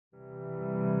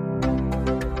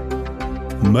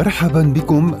مرحبا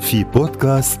بكم في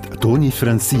بودكاست توني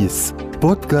فرانسيس.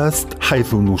 بودكاست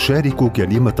حيث نشارك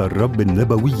كلمة الرب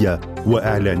النبوية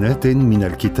وإعلانات من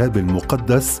الكتاب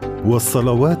المقدس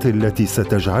والصلوات التي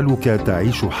ستجعلك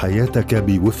تعيش حياتك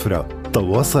بوفرة.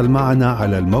 تواصل معنا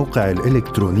على الموقع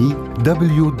الإلكتروني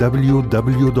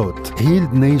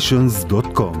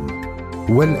www.healednations.com.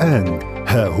 والآن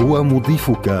ها هو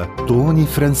مضيفك توني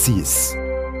فرانسيس.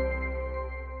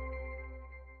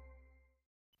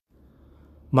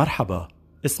 مرحبا،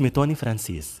 اسمي توني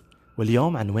فرانسيس،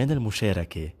 واليوم عنوان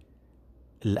المشاركة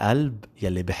القلب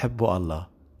يلي بحبه الله.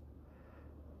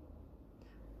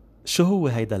 شو هو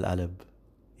هيدا القلب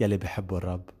يلي بحبه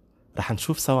الرب؟ رح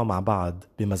نشوف سوا مع بعض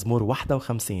بمزمور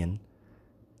 51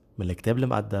 من الكتاب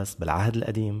المقدس بالعهد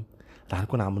القديم. رح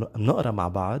نكون عم نقرأ مع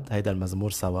بعض هيدا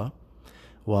المزمور سوا،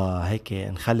 وهيك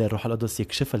نخلي الروح القدس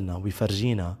يكشف لنا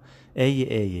ويفرجينا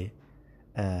آية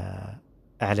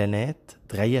إعلانات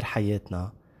تغير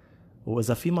حياتنا.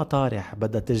 وإذا في مطارح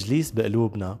بدها تجليس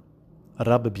بقلوبنا،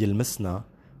 الرب بيلمسنا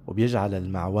وبيجعل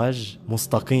المعوج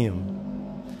مستقيم.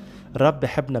 الرب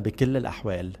بحبنا بكل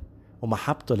الأحوال،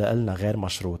 ومحبته لإلنا غير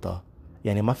مشروطة.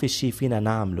 يعني ما في شي فينا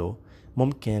نعمله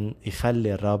ممكن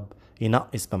يخلي الرب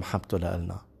ينقص بمحبته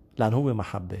لإلنا، لأن هو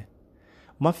محبة.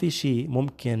 ما في شي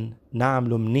ممكن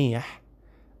نعمله منيح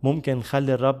ممكن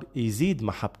نخلي الرب يزيد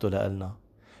محبته لإلنا.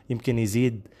 يمكن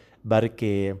يزيد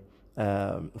بركة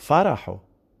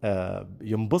فرحه،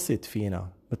 ينبسط فينا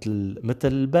مثل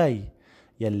البي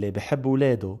يلي بحب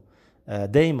ولاده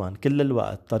دايما كل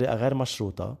الوقت طريقة غير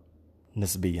مشروطة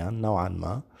نسبيا نوعا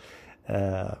ما.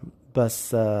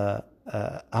 بس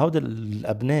هود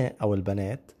الأبناء أو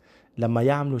البنات لما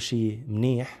يعملوا شيء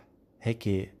منيح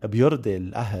هيك بيرضي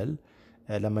الأهل،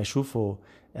 لما يشوفوا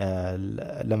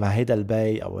لما هيدا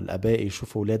البي أو الأباء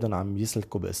يشوفوا أولادهم عم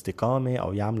يسلكوا باستقامة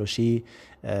أو يعملوا شيء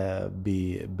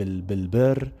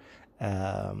بالبر،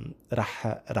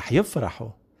 رح يفرحوا.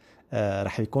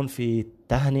 رح يكون في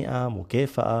تهنئة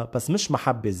مكافأة، بس مش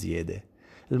محبة زيادة.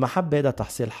 المحبة هذا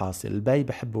تحصيل حاصل. البي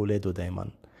بحب أولاده دايما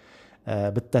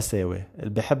بالتساوي، اللي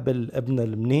بحب الابن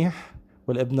المنيح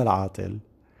والابن العاطل،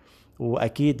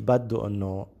 وأكيد بده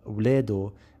أنه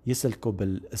أولاده يسلكوا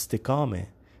بالاستقامة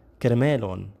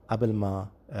كرمالهم قبل ما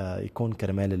يكون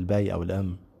كرمال البي أو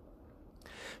الأم.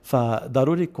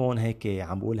 فضروري يكون هيك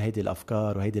عم بقول هيدي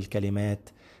الأفكار وهيدي الكلمات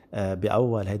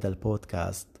بأول هيدا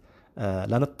البودكاست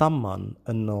لنطمن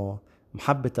أنه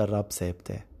محبة الرب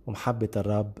ثابتة، ومحبة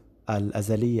الرب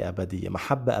الأزلية أبدية.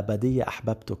 محبة أبدية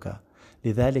أحببتك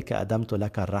لذلك أدمت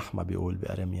لك الرحمة، بيقول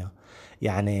بأرميا.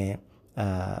 يعني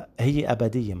هي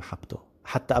أبدية محبته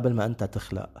حتى قبل ما أنت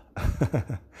تخلق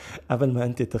قبل ما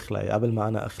أنت تخلق، قبل ما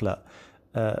أنا أخلق،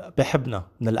 بحبنا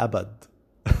من الأبد.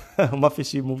 ما في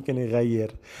شيء ممكن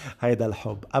يغير هيدا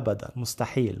الحب أبدا،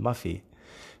 مستحيل. ما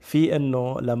في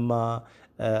إنه لما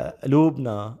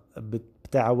قلوبنا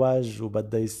بتعوج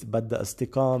وبدها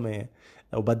استقامة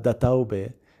وبدها توبة،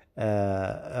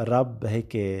 الرب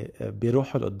هيك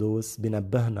بروح القدوس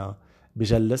بينبهنا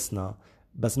بيجلسنا،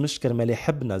 بس مش كرمال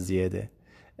يحبنا زيادة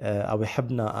أو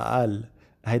يحبنا أقل.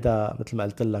 هيدا مثل ما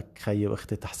قلت لك خيي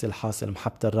واختي تحصيل حاصل.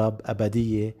 محبة الرب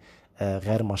أبدية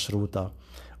غير مشروطة.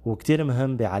 وكتير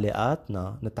مهم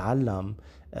بعلاقاتنا نتعلم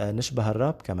نشبه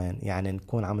الرب كمان، يعني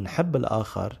نكون عم نحب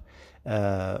الآخر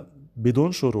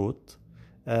بدون شروط.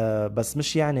 بس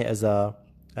مش يعني إذا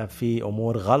في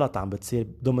أمور غلط عم بتصير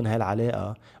ضمن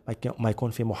هالعلاقة ما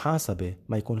يكون في محاسبة،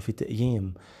 ما يكون في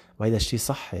تقييم، وهذا الشيء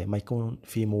صحي. ما يكون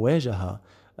في مواجهة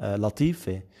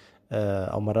لطيفة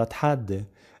أو مرات حادة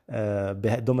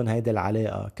ضمن هيدا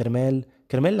العلاقة، كرمال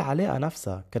العلاقة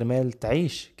نفسها، كرمال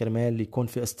تعيش، كرمال يكون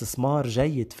في استثمار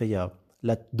جيد فيها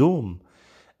لتدوم.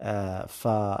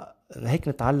 فهيك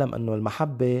نتعلم أنه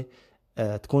المحبة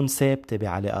تكون ثابتة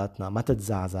بعلاقاتنا، ما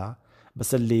تتزعزع.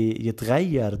 بس اللي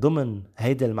يتغير ضمن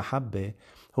هيدا المحبة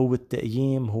هو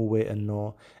التقييم، هو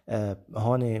انه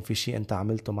هون في شيء انت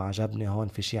عملته ما عجبني، هون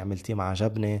في شيء عملتيه ما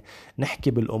عجبني.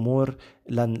 نحكي بالامور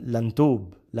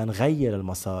لنتوب، لنغير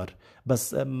المسار،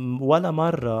 بس ولا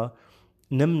مرة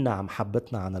نمنع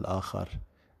محبتنا عن الآخر،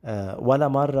 ولا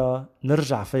مرة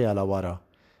نرجع فيها لورا.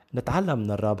 نتعلم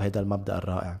من الرب هيدا المبدأ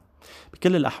الرائع.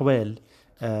 بكل الأحوال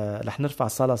رح نرفع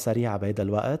صلاة سريعة بهيدا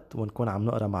الوقت، ونكون عم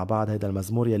نقرأ مع بعض هيدا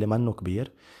المزمور يلي منه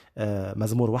كبير،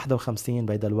 مزمور 51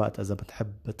 بهيدا الوقت. إذا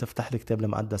بتحب تفتح الكتاب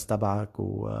المقدس تبعك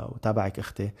وتابعك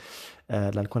أختي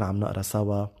لنكون عم نقرأ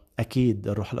سوا. أكيد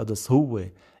الروح القدس هو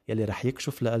يلي رح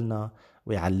يكشف لنا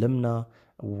ويعلمنا،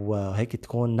 وهيك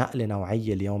تكون نقلة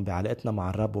نوعية اليوم بعلاقتنا مع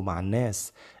الرب ومع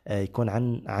الناس. يكون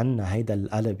عنا هيدا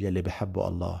القلب يلي بحبه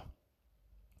الله.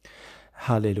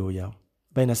 هاليلويا.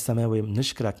 بين السماوي،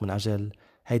 بنشكرك من أجل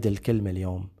هيدا الكلمة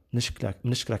اليوم.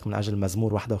 نشكرك من أجل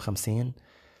مزمور 51.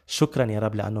 شكرا يا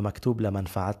رب لأنه مكتوب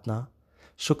لمنفعتنا.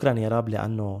 شكرا يا رب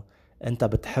لأنه أنت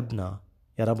بتحبنا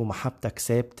يا رب، ومحبتك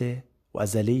ثابتة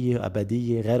وأزلية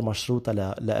وأبدية غير مشروطة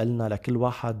لنا لكل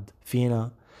واحد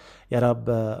فينا يا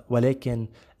رب. ولكن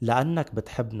لأنك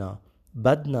بتحبنا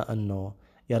بدنا أنه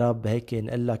يا رب هيك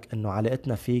نقلك أنه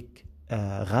علاقتنا فيك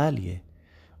غالية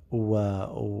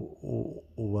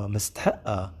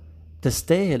ومستحقة،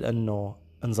 تستاهل أنه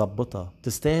نزبطها،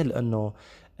 تستاهل أنه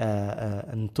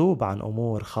نتوب عن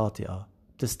أمور خاطئة،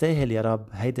 تستاهل يا رب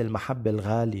هيدي المحبة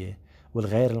الغالية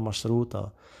والغير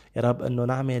المشروطة يا رب، أنه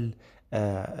نعمل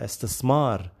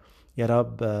استثمار يا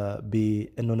رب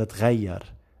بأنه نتغير،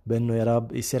 بأنه يا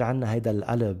رب يصير عنا هيدا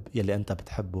القلب يلي أنت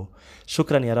بتحبه.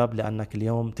 شكرا يا رب لأنك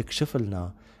اليوم تكشف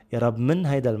لنا يا رب من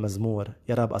هيدا المزمور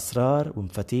يا رب أسرار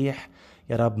ومفاتيح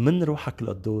يا رب من روحك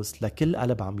القدوس لكل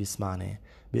قلب عم يسمعني،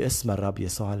 باسم الرب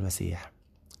يسوع المسيح،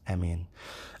 آمين.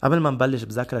 قبل ما نبلش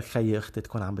بذكرك خيي أختي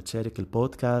تكون عم بتشارك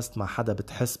البودكاست مع حدا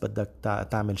بتحس بدك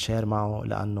تعمل شير معه،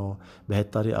 لأنه بهي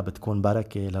الطريقة بتكون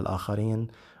بركة للآخرين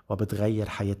وبتغير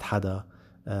حياة حدا،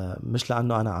 مش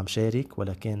لأنه أنا عم شارك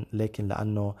لكن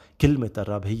لأنه كلمة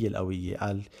الرب هي القوية.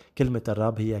 قال كلمة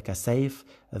الرب هي كسيف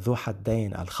ذو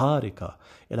حدين الخارقة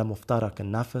إلى مفترق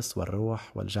النفس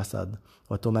والروح والجسد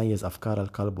وتميز أفكار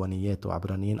القلب ونياته،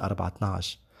 عبرانيين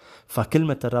 4:12.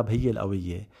 فكلمة الرب هي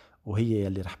القوية وهي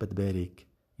يلي رح بتبارك،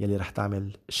 يلي رح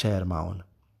تعمل شير معهم.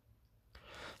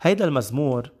 هيدا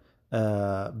المزمور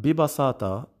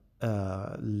ببساطة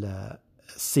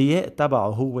السياق تبعه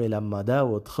هو لما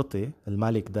داود خطي،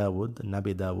 الملك داود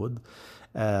النبي داود،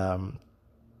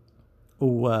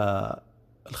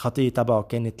 والخطية تبعه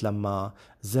كانت لما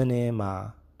زني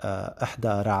مع إحدى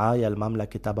رعايا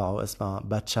المملكة تبعه اسمها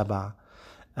باتشبع،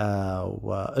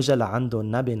 وإجا لعنده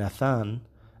النبي ناثان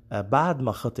بعد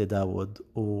ما خطي داود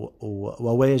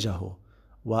وواجهه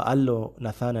وقال له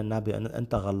ناثان النبي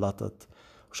أنت غلطت.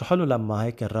 وشو حلو لما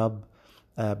هيك الرب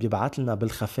بيبعت لنا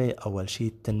بالخفاء أول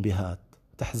شيء تنبيهات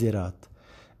تحذيرات،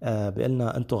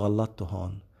 بيقلنا أنتوا غلطتوا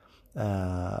هون،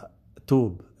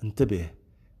 توب، انتبه،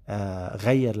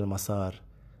 غير المسار،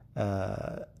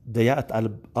 ضيقت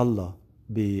قلب الله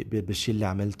بالشيء اللي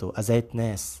عملته، أذيت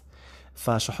ناس.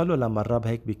 فشو حلو لما الرب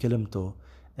هيك بكلمته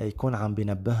يكون عم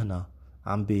بينبهنا،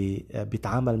 عم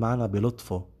بيتعامل معنا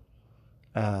بلطفه،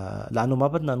 لأنه ما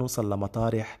بدنا نوصل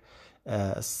لمطارح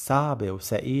صعبة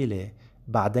وثقيلة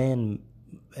بعدين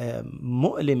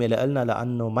مؤلمة لنا،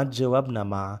 لأنه ما تجاوبنا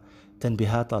مع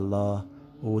تنبيهات الله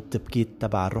والتبكيت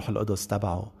تبع الروح القدس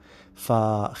تبعه.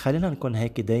 فخلينا نكون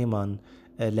هيك دايما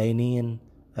لينين،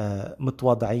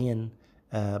 متواضعين،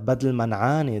 بدل ما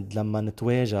نعاند لما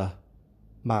نتواجه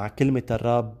مع كلمة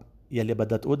الرب يلي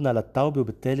بدها تقودنا للتوبة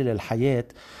وبالتالي للحياة.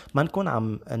 ما نكون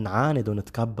عم نعاند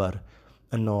ونتكبر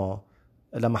انه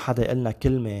لما حدا يقلنا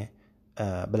كلمة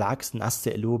بالعكس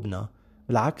نقسي قلوبنا،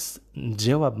 بالعكس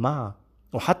نتجاوب معه.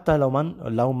 وحتى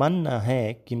لو منا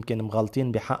هيك يمكن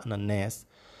مغلطين بحقنا الناس،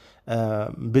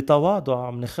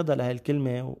 بتواضع مناخدها لهي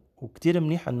الكلمة، وكتير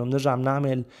منيح انه منرجع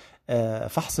منعمل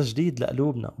فحص جديد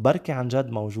لقلوبنا، بركة عن جد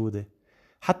موجودة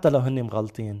حتى لو هني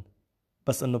مغلطين،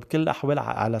 بس انه بكل الاحوال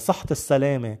على صحة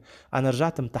السلامة انا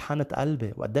رجعت امتحنت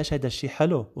قلبي وقديش هيدا الشيء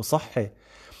حلو وصحي.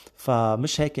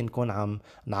 فمش هيك نكون عم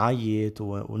نعيط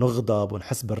ونغضب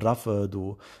ونحس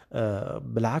بالرفض،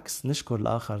 بالعكس نشكر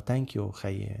الآخر. تانك يو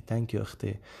خيي، تانك يو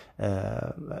أختي،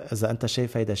 إذا أنت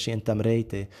شايف هيدا الشيء أنت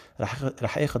مرايتي،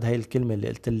 رح أخذ هاي الكلمة اللي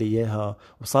قلت لي إياها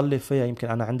وصلي فيها. يمكن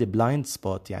أنا عندي بلايند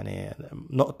سبوت، يعني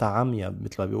نقطة عمية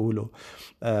مثل ما بيقولوا،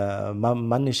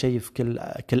 ماني شايف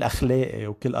كل أخلاقي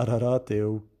وكل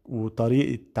قراراتي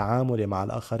وطريقة تعاملي مع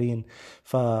الآخرين.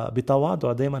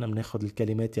 فبتواضع دايما بناخد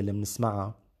الكلمات اللي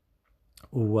بنسمعها،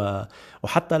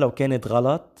 وحتى لو كانت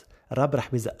غلط الرب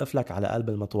رح بيزقف لك على قلب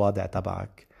المتواضع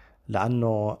تبعك،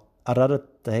 لأنه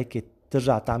قررت هيك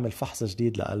ترجع تعمل فحص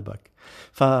جديد لقلبك.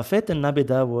 ففات النبي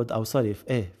داود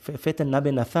فات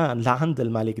النبي ناثان لعند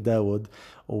الملك داود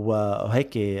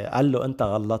وهيك قال له أنت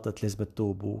غلطت، لازم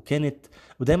تتوب.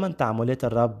 ودايما تعاملات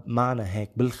الرب معنا هيك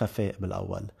بالخفاء،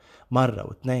 بالأول مرة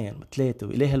واثنين وثلاثة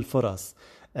وإله الفرص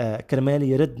كرمال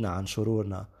يردنا عن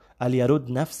شرورنا. قال يرد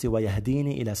نفسي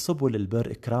ويهديني إلى سبل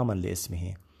البر إكراما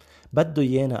لاسمه. بده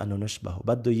إيانا أنه نشبه،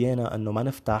 بده إيانا أنه ما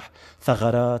نفتح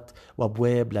ثغرات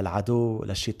وأبواب للعدو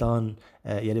للشيطان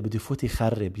يلي بده يفوت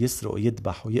يخرب يسرق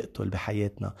يذبح ويقتل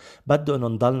بحياتنا. بده أنه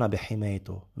نضلنا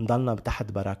بحمايته، نضلنا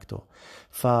تحت بركته.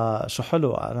 فشو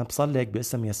حلو، أنا بصلي هيك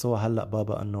باسم يسوع هلأ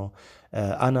بابا أنه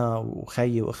أنا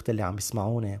وخيي وأختي اللي عم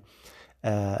بيسمعوني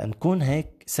نكون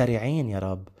هيك سريعين يا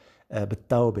رب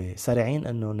بالتوبة، سريعين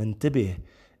أنه ننتبه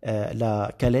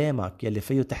لكلامك يلي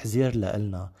فيه تحذير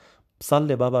لنا،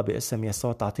 بصلي بابا باسم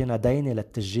يسوع تعطينا دينة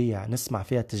للتشجيع نسمع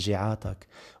فيها تشجيعاتك،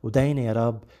 ودينة يا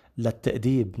رب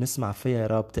للتأديب نسمع فيها يا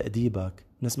رب تأديبك،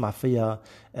 نسمع فيها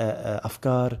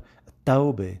أفكار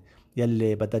التوبة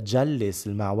يلي بدها تجلس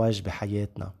المعواج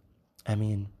بحياتنا.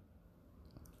 أمين.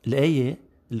 الآية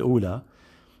الأولى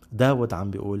داود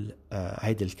عم بيقول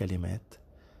هيدي الكلمات: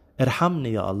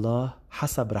 ارحمني يا الله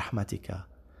حسب رحمتك،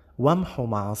 وامحو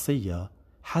معصية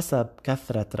حسب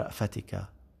كثرة رأفتك.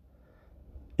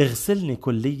 اغسلني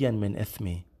كليا من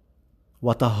إثمي،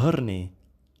 وطهرني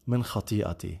من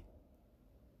خطيئتي.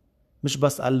 مش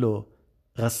بس قال له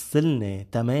غسلني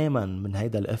تماما من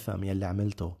هيدا الإثم يلي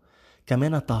عملته،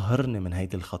 كمان طهرني من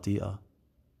هيدي الخطيئة.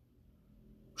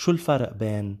 شو الفرق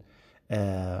بين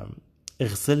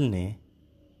اغسلني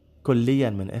كليا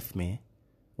من إثمي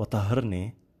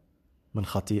وطهرني من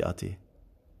خطيئتي؟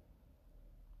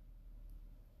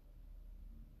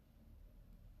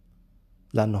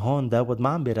 لأنه هون داود ما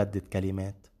عم بيردد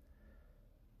كلمات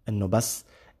إنه بس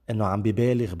إنه عم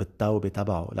بيبالغ بالتوبة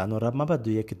تبعه، لأنه الرب ما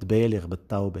بده إياك تبالغ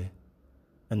بالتوبة،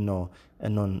 إنه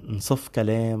نصف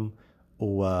كلام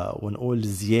ونقول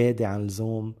زيادة عن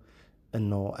اللزوم.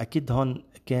 إنه أكيد هون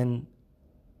كان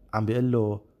عم بيقول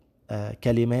له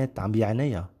كلمات عم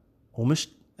بيعنيها، ومش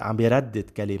عم بيردد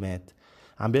كلمات.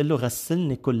 عم بيقول له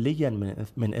غسلني كليا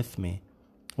من إثمي،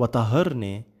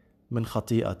 وطهرني من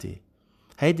خطيئتي.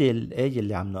 هيدي الآية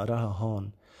اللي عم نقراها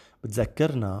هون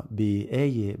بتذكرنا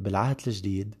بآية بالعهد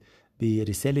الجديد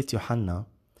برسالة يوحنا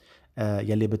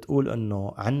يلي بتقول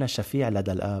إنه عنا شفيع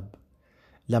لدى الآب.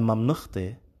 لما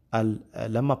منخطئ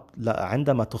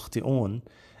عندما تخطئون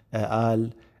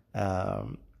قال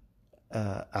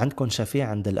عندكم شفيع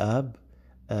عند الآب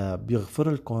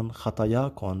بيغفر لكم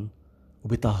خطاياكم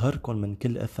وبيطهركم من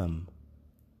كل إثم.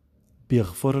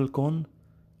 بيغفر لكم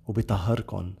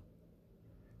وبيطهركم.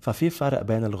 ففي فرق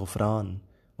بين الغفران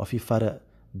وفي فرق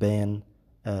بين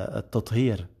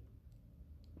التطهير،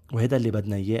 وهذا اللي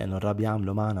بدنا إياه إنه الرب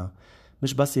يعمله معنا.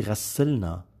 مش بس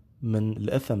يغسلنا من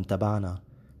الإثم تبعنا،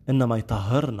 إنما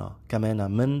يطهرنا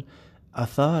كمان من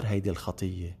أثار هيدي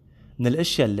الخطية، من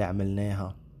الاشياء اللي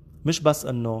عملناها. مش بس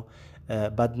إنه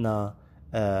بدنا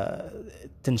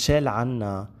تنشال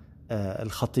عنا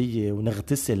الخطية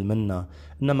ونغتسل منها،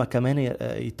 إنما كمان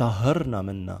يطهرنا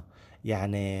منها.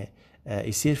 يعني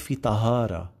يصير في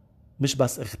طهارة، مش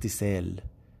بس اغتسال،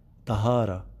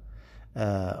 طهارة.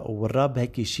 والرب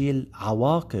هيك يشيل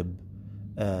عواقب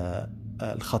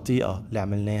الخطيئة اللي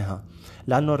عملناها،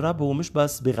 لأنه الرب هو مش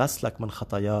بس بيغسلك من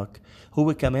خطاياك،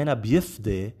 هو كمان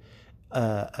بيفدي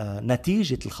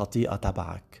نتيجة الخطيئة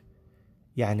تبعك.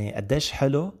 يعني قديش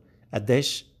حلو،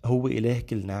 قديش هو إله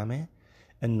كل نعمة،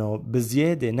 إنه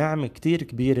بزيادة نعمة كتير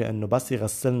كبيرة إنه بس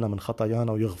يغسلنا من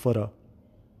خطايانا ويغفرها.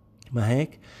 ما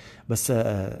هيك؟ بس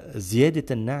زيادة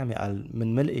النعمة قال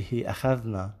من ملئه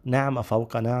أخذنا نعمة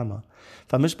فوق نعمة.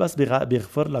 فمش بس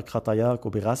بيغفر لك خطاياك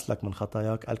وبيغسلك من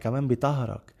خطاياك، قال كمان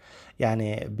بيطهرك.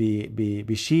 يعني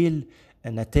بيشيل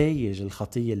نتائج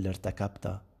الخطية اللي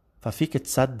ارتكبتها. ففيك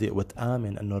تصدق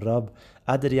وتآمن انه الرب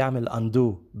قادر يعمل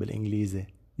undo بالإنجليزي،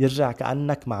 يرجع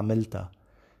كأنك ما عملتها.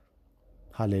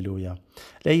 هاليلويا.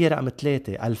 الآية رقم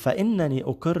 3 قال فإنني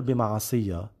أقر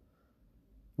بمعصية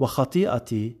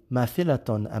وخطيئتي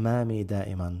ماثلة أمامي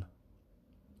دائما.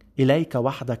 إليك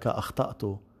وحدك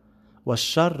أخطأت،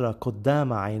 والشر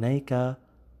قدام عينيك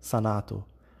صنعته.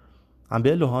 عم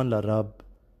بيقول له هون للرب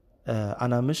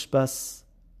أنا مش بس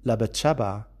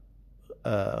لبتشبع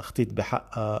اختيت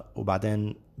بحقها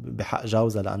وبعدين بحق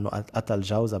جوزة لأنه قتل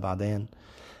جوزة بعدين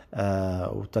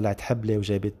وطلعت حبلة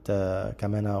وجابت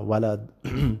كمان ولد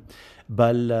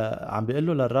بل عم بيقول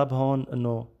له للرب هون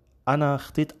إنه أنا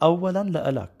اختيت أولا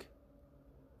لإلك.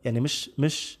 يعني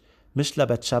مش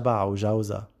لبتشبع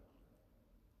وجوزة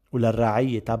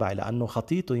وللرعية تبعي، لأنه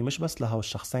خطيته مش بس لهو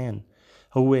الشخصين،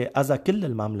 هو أذى كل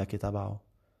المملكة تبعه،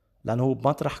 لأنه هو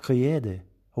بمطرح قيادة،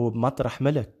 هو بمطرح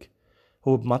ملك،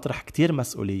 هو بمطرح كتير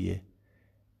مسؤولية.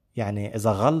 يعني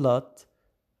إذا غلط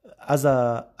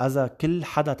أذى كل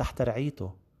حدا تحت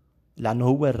رعيته، لأنه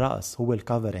هو الرأس، هو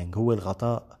الكافرينج، هو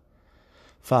الغطاء.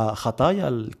 فخطايا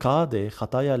القادة،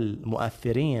 خطايا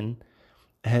المؤثرين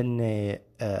هن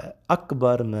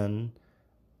أكبر من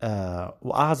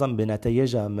وأعظم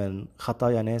بنتيجة من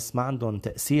خطايا ناس ما عندهم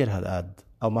تأثير هالقد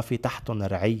أو ما في تحتهم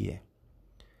رعية.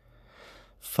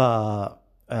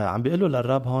 عم بيقولوا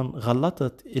للرب هون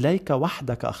غلطت، إليك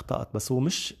وحدك أخطأت. بس هو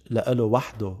مش لقله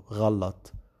وحده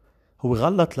غلط، هو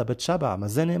غلط لبتشبع، ما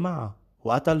زني معه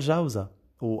وقتل جوزة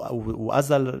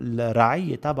وأذى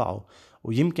الرعية تبعه،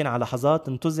 ويمكن على لحظات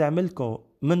انتزع ملكه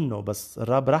منه، بس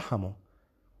الرب رحمه.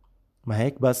 ما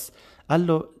هيك؟ بس قال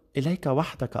له إليك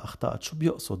وحدك أخطأت. شو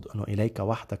بيقصد أنه إليك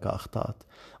وحدك أخطأت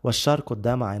والشر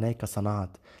قدام عينيك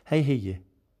صنعت؟ هي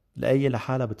الآية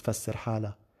لحالها بتفسر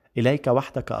حالها. إليك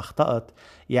وحدك أخطأت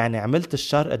يعني عملت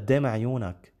الشر قدام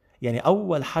عيونك، يعني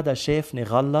أول حدا شافني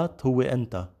غلط هو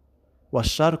أنت،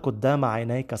 والشر قدام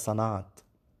عينيك صنعت.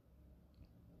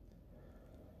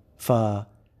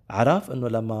 فعرف أنه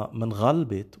لما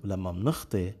منغلبت ولما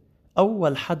منخطي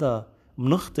أول حدا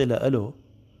منخطي لإله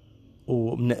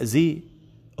ومنأذيه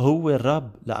هو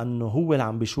الرب، لأنه هو اللي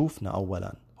عم بيشوفنا.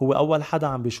 أولا هو أول حدا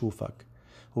عم بيشوفك،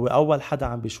 هو أول حدا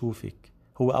عم بيشوفك،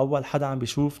 هو أول حدا عم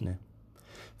بيشوفنا.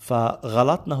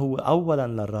 فغلطنا هو أولا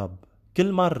للرب.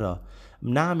 كل مرة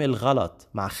منعمل غلط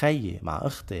مع خيي، مع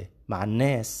أختي، مع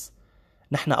الناس،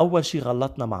 نحن أول شي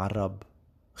غلطنا مع الرب،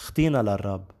 خطينا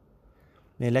للرب.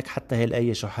 يعني لك حتى هي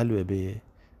الآية شو حلوة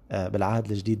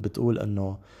بالعهد الجديد بتقول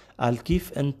أنه قال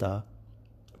كيف أنت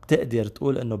بتقدر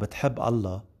تقول أنه بتحب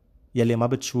الله يلي ما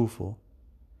بتشوفه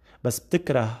بس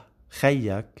بتكره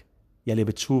خيك يلي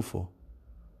بتشوفه؟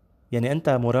 يعني أنت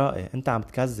مرائي، أنت عم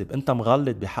تكذب، أنت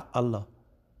مغلط بحق الله.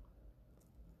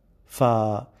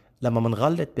 فلما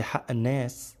منغلط بحق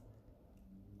الناس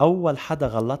أول حدا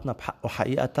غلطنا بحقه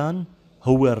حقيقة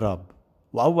هو الرب،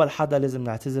 وأول حدا لازم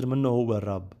نعتذر منه هو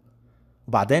الرب،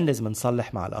 وبعدين لازم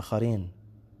نصلح مع الآخرين.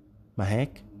 ما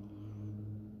هيك؟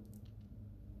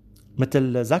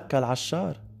 مثل زكا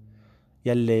العشار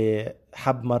يلي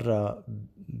حب مرة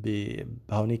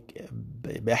بهونيك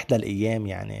بإحدى الأيام،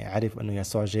 يعني عرف أنه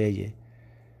يسوع جاي،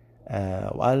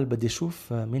 وقال بدي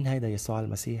أشوف مين هيدا يسوع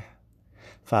المسيح.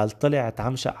 فقال طلع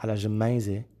تمشق على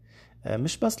جميزة،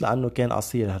 مش بس لأنه كان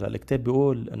قصير، هلا الكتاب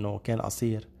بيقول أنه كان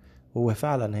قصير، هو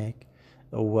فعلا هيك،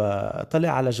 وطلع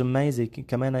على جميزة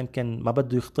كمان يمكن ما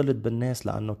بده يختلط بالناس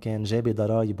لأنه كان جابي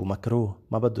ضرايب ومكروه،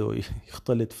 ما بده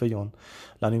يختلط فيهم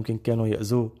لأنه يمكن كانوا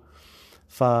يأذوه.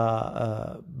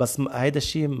 بس هيدا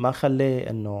الشيء ما خليه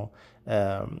انه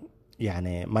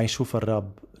يعني ما يشوف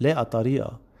الرب. لقى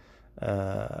طريقة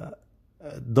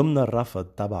ضمن الرفض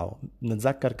تبعه.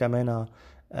 نتذكر كمان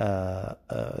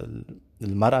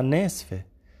المرأة الناسفة،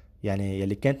 يعني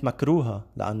يلي كانت مكروهة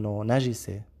لأنه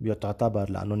نجسة بيعتبر،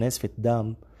 لأنه ناسفة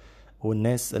دم،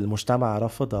 والناس المجتمع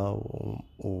رفضها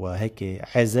وهيك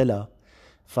عزلها،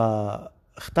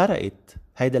 فاخترقت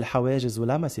هيدا الحواجز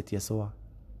ولمست يسوع.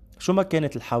 شو ما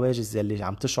كانت الحواجز اللي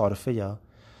عم تشعر فيها،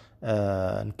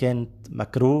 إن كانت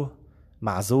مكروه،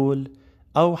 معزول،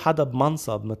 أو حدا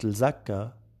بمنصب مثل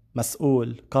زكا،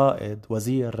 مسؤول، قائد،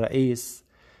 وزير، رئيس،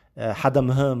 حدا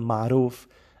مهم معروف،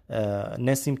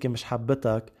 الناس يمكن مش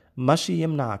حبتك، ماشي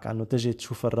يمنعك أنه تجي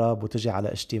تشوف الرب وتجي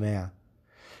على اجتماع.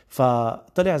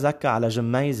 فطلع زكا على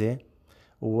جميزة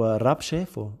والرب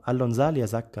شافه، قال له نزال يا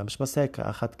زكا. مش بس هيك،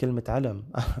 أخذ كلمة علم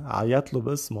عيط له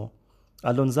باسمه،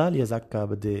 قال له نزال يا زكا،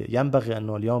 بدي ينبغي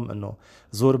انه اليوم انه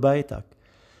زور بيتك.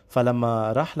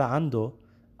 فلما راح لعنده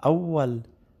اول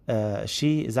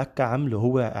شيء زكا عمله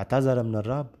هو اعتذر من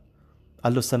الرب،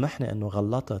 قال له سامحني انه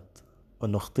غلطت،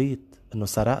 انه خطيت، انه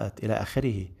سرقت الى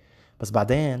اخره. بس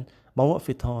بعدين ما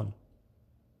وقفت هون،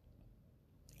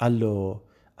 قال له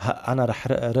انا رح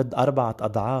رد 4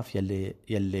 أضعاف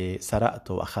يلي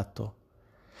سرقته واخدته.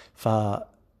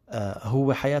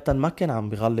 فهو حقيقة ما كان عم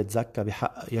بيغلط زكا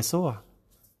بحق يسوع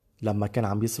لما كان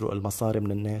عم بيسرق المصاري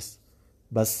من الناس،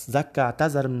 بس زكا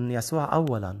اعتذر من يسوع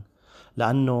أولا،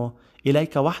 لأنه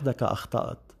إليك وحدك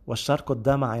أخطأت والشر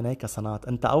قدام عينيك صنعت.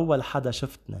 أنت أول حدا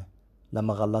شفتنا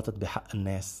لما غلطت بحق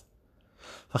الناس.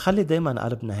 فخلي دايما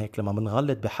قلبنا هيك، لما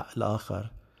منغلط بحق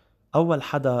الآخر أول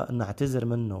حدا نعتذر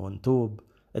منه ونتوب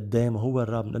قدامه هو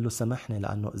الرب، نقول له سامحني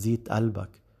لأنه أذيت قلبك،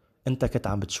 أنت كنت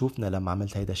عم بتشوفنا لما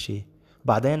عملت هيدا الشيء.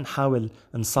 بعدين نحاول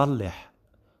نصلح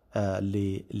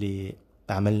اللي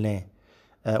عملناه،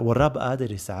 والرب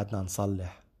قادر يساعدنا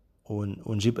نصلح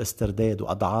ونجيب استرداد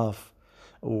وأضعاف.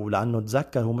 ولأنه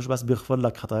تذكر هو مش بس بيغفر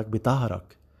لك خطاياك،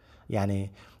 بيطهرك،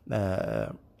 يعني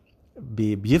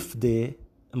بيفدي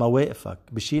مواقفك،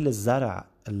 بشيل الزرع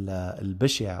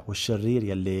البشع والشرير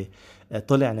يلي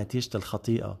طلع نتيجة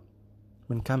الخطيئة.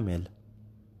 منكمل.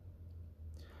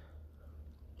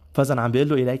 فإذن عم بيقول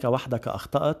له إليك وحدك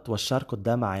أخطأت والشر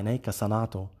قدام عينيك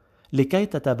صنعته، لكي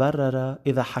تتبرر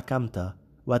إذا حكمت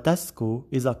وتسكو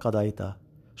إذا قضيت.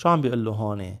 شو عم بيقول له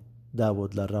هون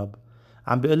داود للرب؟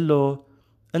 عم بيقول له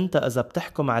أنت إذا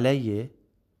بتحكم علي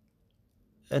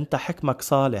أنت حكمك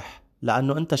صالح،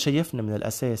 لأنه أنت شايفني من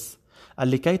الأساس.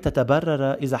 قال لكي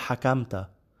تتبرر إذا حكمت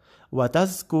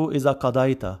وتسكو إذا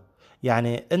قضيت،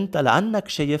 يعني أنت لأنك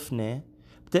شايفني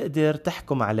بتقدر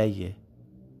تحكم علي،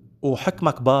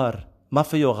 وحكمك بار ما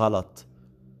فيه غلط،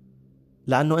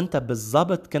 لأنه أنت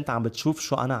بالضبط كنت عم بتشوف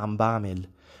شو أنا عم بعمل.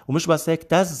 ومش بس هيك،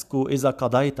 تزكو إذا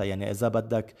قضيت، يعني إذا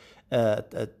بدك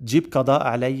تجيب قضاء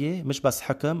علي، مش بس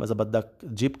حكم، إذا بدك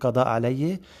تجيب قضاء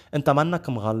علي أنت منك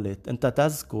مغلط، أنت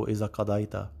تزكو إذا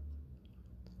قضيتها.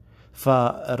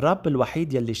 فالرب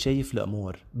الوحيد يلي شايف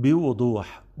الأمور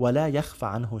بوضوح ولا يخفى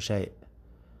عنه شيء.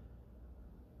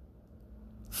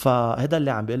 فهذا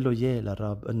اللي عم بيقول له إياه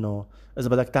للرب، إنه إذا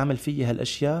بدك تعمل فيي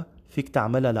هالأشياء فيك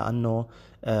تعملها، لأنه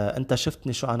أنت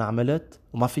شفتني شو أنا عملت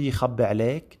وما فيي خبي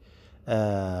عليك،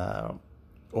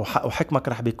 وحكمك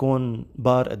رح بيكون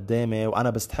بار قدامي وأنا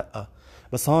بستحقها.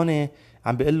 بس هون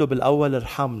عم بيقول له بالأول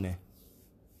ارحمني.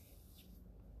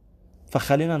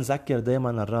 فخلينا نذكر دايما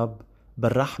الرب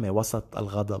بالرحمة وسط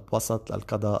الغضب، وسط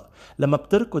القضاء. لما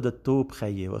بتركض التوب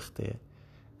خيي واختي،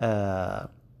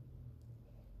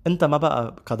 انت ما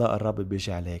بقى قضاء الرب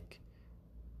بيجي عليك.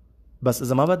 بس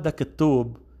اذا ما بدك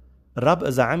تتوب، الرب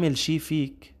اذا عمل شي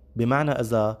فيك، بمعنى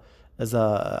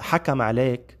اذا حكم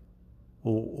عليك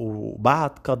وبعد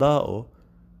قضاءه،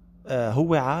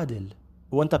 هو عادل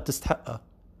وانت بتستحقها.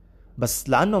 بس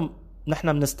لانه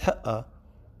نحن بنستحقها،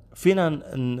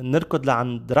 فينا نركض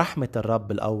لعند رحمة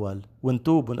الرب الأول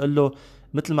ونتوب ونقول له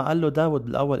مثل ما قال له داود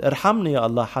بالأول، ارحمني يا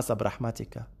الله حسب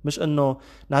رحمتك. مش انه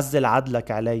نزل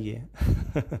عدلك علي.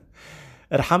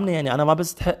 ارحمني يعني أنا ما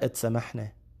بستحق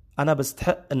تسامحني، أنا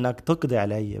بستحق انك تقضي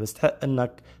علي، بستحق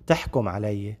انك تحكم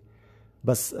علي.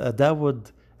 بس داود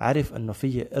عرف انه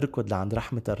فيه اركض لعند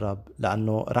رحمة الرب،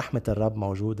 لأنه رحمة الرب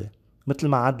موجودة مثل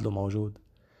ما عدله موجود.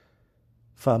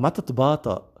 فما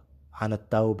تتباطأ عن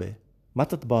التوبة، ما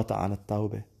تتباطأ عن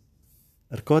التوبة،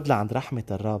 اركض لعند رحمة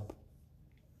الرب.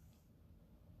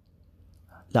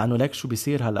 لأنه ليك شو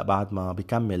بيصير هلأ بعد ما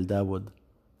بيكمل داود.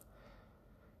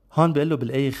 هون بيقول له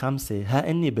بالآية 5: ها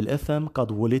إني بالإثم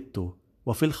قد ولدت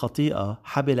وفي الخطيئة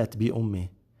حبلت بي أمي.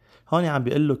 هون عم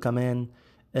بيقول له كمان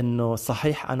إنه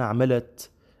صحيح أنا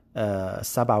عملت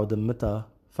السبعة ودمتها،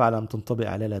 فعلا تنطبق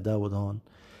عليه لداود هون.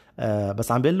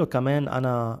 بس عم بيقول له كمان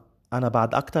أنا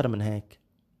بعد أكتر من هيك.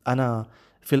 أنا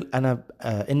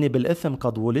إني بالإثم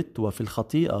قد ولدت وفي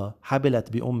الخطيئة حبلت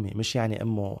بأمي. مش يعني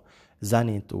أمه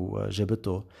زنت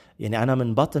وجبته، يعني أنا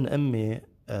من بطن أمي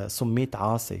سميت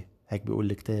عاصي، هيك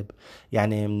بيقول الكتاب.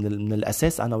 يعني من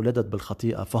الأساس أنا ولدت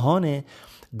بالخطيئة. فهون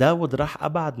داود راح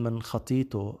أبعد من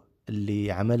خطيته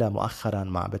اللي عملها مؤخرا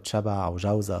مع بتشبع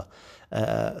وجوزها.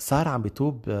 صار عم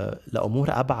بيتوب لأمور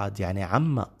أبعد، يعني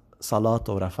عمق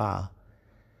صلاته ورفعها.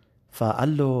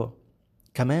 فقال له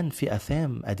كمان في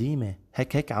أثام قديمة،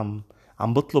 هيك عم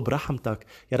بطلب رحمتك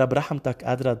يا رب. رحمتك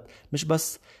قادرة مش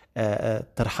بس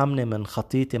ترحمني من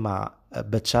خطيتي مع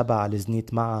بتشبع اللي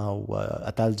زنيت معها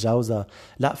وقتلت جوزها،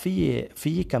 لا،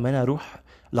 في كمان أروح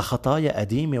لخطايا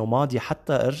قديمة وماضية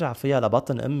حتى ارجع فيها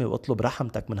لبطن أمي واطلب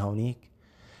رحمتك من هونيك.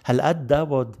 هالقد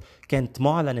داود كانت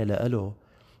معلنة لإله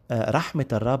رحمة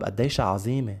الرب قديش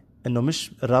عظيمة، إنه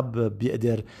مش الرب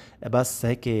بيقدر بس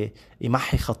هيك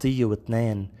يمحي خطية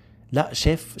واثنين، لا،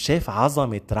 شاف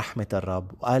عظمة رحمة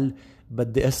الرب وقال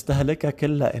بدي استهلكها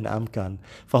كلها إن أمكن.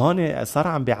 فهون صار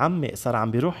عم بيعمق، صار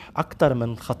عم بيروح أكتر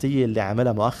من خطية اللي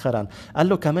عملها مؤخرا. قال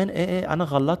له كمان إيه أنا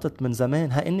غلطت من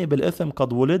زمان، ها إني بالإثم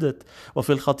قد ولدت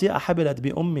وفي الخطيئة حبلت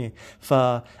بأمي.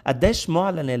 فقديش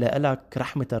معلنة لإلك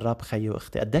رحمة الرب خيي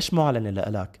وأختي، قديش معلنة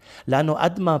لإلك، لأنه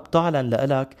قد ما بتعلن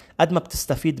لإلك قد ما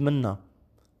بتستفيد منها.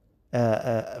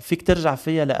 فيك ترجع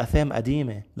فيها لأثام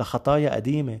قديمة، لخطايا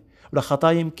قديمة،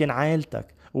 ولخطايا يمكن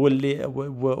عائلتك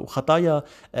وخطايا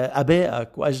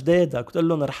أبائك وأجدادك، وتقول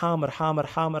لهم ارحام ارحام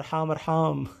ارحام ارحام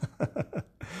ارحام.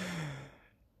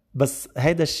 بس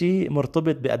هيدا الشيء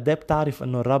مرتبط بقديه بتعرف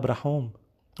انه الرب رحوم.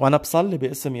 وانا بصلي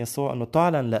باسم يسوع انه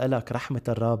تعلن لإلك رحمة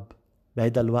الرب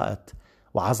بهيدا الوقت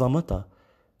وعظمتها،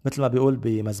 مثل ما بيقول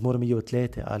بمزمور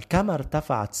 103 قال كما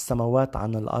ارتفعت السماوات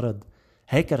عن الأرض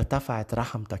هيك ارتفعت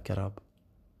رحمتك يا رب.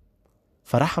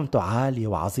 فرحمته عالية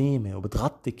وعظيمة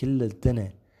وبتغطي كل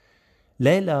الدنيا.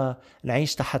 ليلة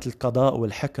نعيش تحت القضاء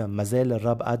والحكم مازال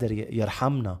الرب قادر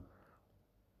يرحمنا،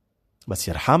 بس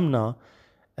يرحمنا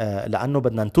لأنه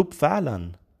بدنا نتوب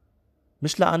فعلا،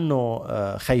 مش لأنه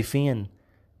خايفين.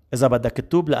 إذا بدك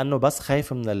تتوب لأنه بس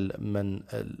خايف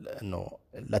إنه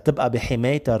لا تبقى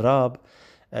بحماية الرب،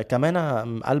 كمان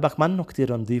قلبك منه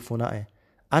كتير نضيف ونقي.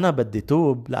 أنا بدي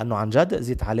توب لأنه عن جد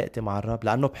أزيد علاقتي مع الرب،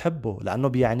 لأنه بحبه، لأنه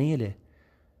بيعني لي،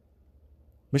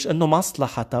 مش إنه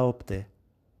مصلحة توبتي.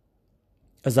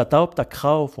 إذا توبتك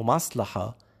خوف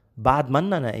ومصلحة بعد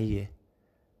منا نقية.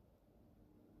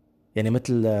 يعني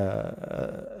مثل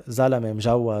زلمة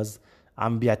مجوز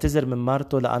عم بيعتذر من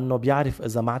مرته لأنه بيعرف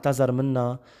إذا ما اعتذر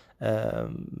منها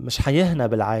مش حيهنا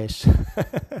بالعيش.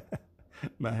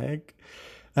 ما هيك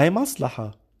هي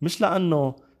مصلحة، مش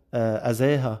لأنه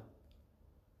أذاها.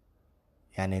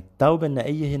 يعني التوبة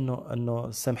النقية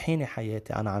إنه سامحيني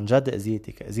حياتي، أنا عن جد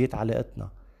أذيتك، أذيت علاقتنا،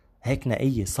 هيك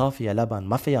نقية صافية لبن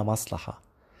ما فيها مصلحة.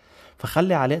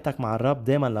 فخلي علاقتك مع الرب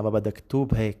دايما لما بدك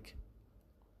تتوب هيك،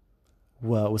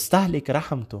 واستهلك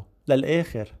رحمته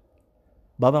للآخر.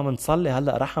 بابا منصلي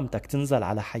هلأ رحمتك تنزل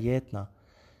على حياتنا،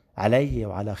 علي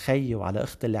وعلى خيي وعلى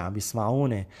اختي اللي عم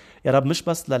يسمعوني يا رب، مش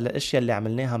بس للاشياء اللي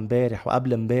عملناها امبارح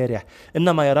وقبل امبارح،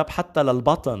 انما يا رب حتى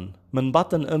للبطن، من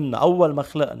بطن امنا اول ما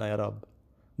خلقنا يا رب،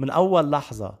 من اول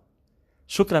لحظة.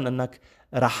 شكرا انك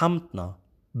رحمتنا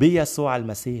بيسوع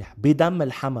المسيح بدم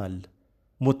الحمل.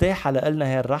 متاحة لنا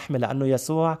هي الرحمة لانه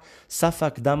يسوع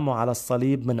سفك دمه على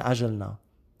الصليب من اجلنا.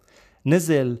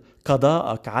 نزل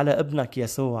قضاءك على ابنك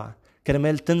يسوع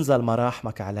كرمال تنزل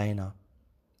مراحمك علينا.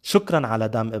 شكرا على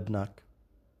دم ابنك،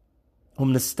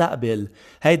 ومنستقبل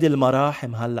هيدي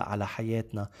المراحم هلأ على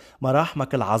حياتنا،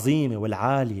 مراحمك العظيمة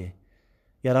والعالية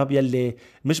يا رب، يلي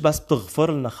مش بس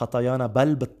بتغفر لنا خطايانا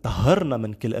بل بتطهرنا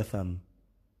من كل إثم.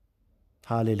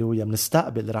 هاليلويا،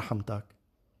 منستقبل رحمتك.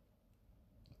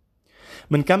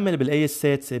 منكمل بالآية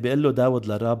 6 بيقول له داود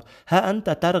للرب: ها أنت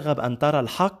ترغب أن ترى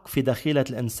الحق في دخيلة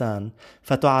الإنسان،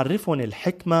 فتعرفني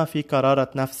الحكمة في قرارة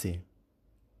نفسي.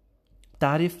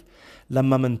 تعرف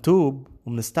لما منتوب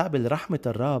ومنستقبل رحمة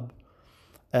الرب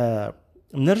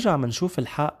منرجع منشوف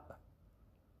الحق،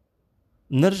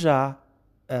 منرجع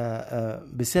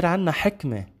بصير عنا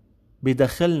حكمة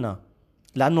بداخلنا،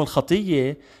 لأنه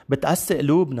الخطية بتقسي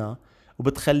قلوبنا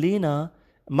وبتخلينا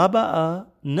ما بقى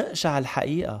نقشع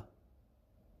الحقيقة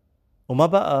وما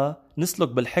بقى نسلك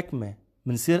بالحكمة.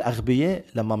 منصير أغبياء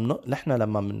نحن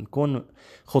لما منكون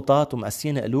خطاة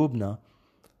ومقسين قلوبنا.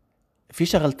 في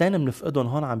شغلتين منفقدهم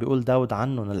هون عم بيقول داود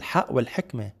عنهم: الحق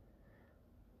والحكمة.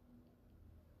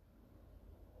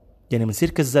 يعني منصير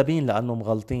كذابين لأنه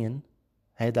مغلطين،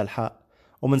 هيدا الحق،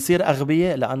 ومنصير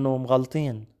أغبياء لأنه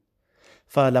مغلطين.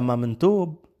 فلما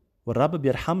منتوب والرب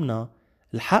بيرحمنا،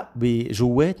 الحق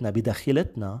بجواتنا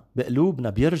بداخلتنا بقلوبنا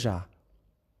بيرجع،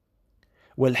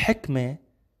 والحكمة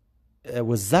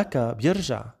والذكاء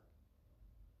بيرجع.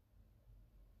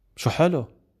 شو حلو،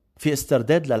 في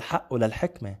استرداد للحق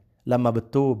وللحكمة لما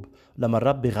بتتوب. لما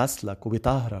الرب بيغسلك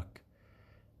وبيطهرك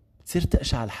بتصير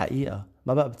تقشع الحقيقة،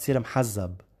 ما بقى بتصير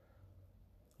محزب،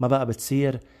 ما بقى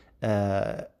بتصير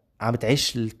عم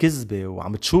تعيش الكذبة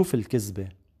وعم تشوف الكذبة.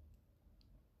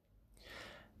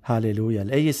 هاليلويا.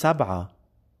 الآية 7: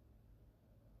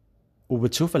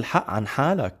 وبتشوف الحق عن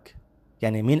حالك.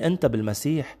 يعني مين أنت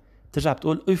بالمسيح؟ ترجع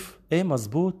بتقول اف ايه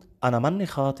مزبوط، أنا مني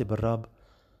خاطي بالرب،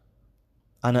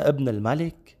 أنا ابن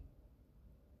الملك،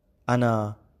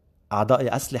 أنا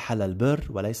أعضائي أسلحة للبر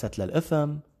وليست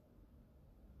للإثم،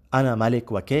 أنا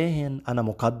ملك وكاهن، أنا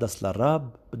مقدس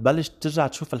للرب. بتبلش ترجع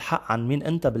تشوف الحق عن مين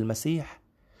أنت بالمسيح.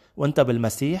 وأنت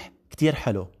بالمسيح كتير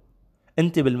حلو،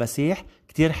 أنت بالمسيح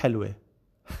كتير حلوة.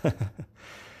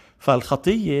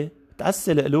 فالخطية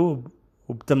بتقسي القلوب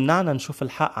وبتمنعنا نشوف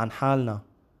الحق عن حالنا.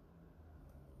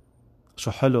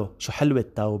 شو حلو، شو حلوة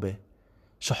التوبة،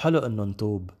 شو حلو إنه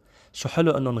نتوب، شو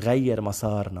حلو إنه نغير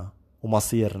مسارنا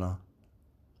ومصيرنا.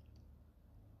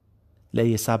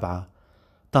 الآية 7: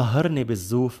 طهرني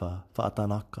بالزوفة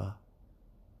فأتنقى،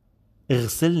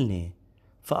 اغسلني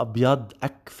فأبيض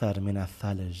أكثر من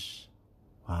الثلج.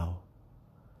 واو.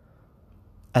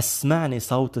 أسمعني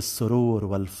صوت السرور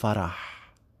والفرح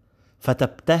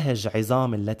فتبتهج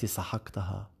عظام التي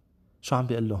سحقتها. شو عم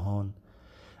بيقول له هون؟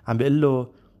 عم بيقول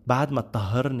له بعد ما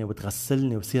تطهرني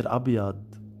وتغسلني وصير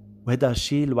أبيض، وهذا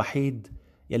الشيء الوحيد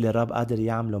يلي الرب قادر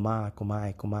يعمله معك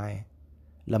ومعك ومعي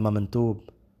لما منتوب.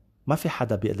 ما في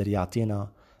حدا بيقدر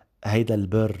يعطينا هيدا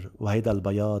البر وهيدا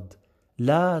البياض،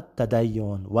 لا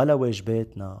تدين ولا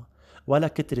واجباتنا ولا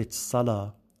كترة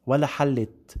الصلاة ولا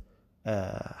حلت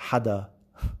حدا.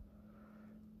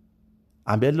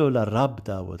 عم بيقول له للرب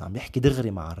داود، عم يحكي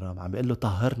دغري مع الرب، عم بيقول له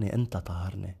طهرني، انت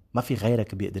طهرني، ما في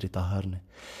غيرك بيقدر يطهرني.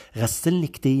 غسلني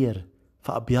كتير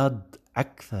فأبيض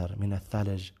أكثر من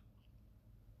الثلج.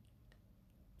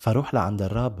 فروح لعند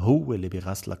الرب، هو اللي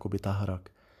بيغسلك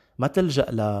وبيطهرك. ما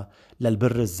تلجأ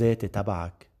للبر الذاتي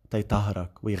تبعك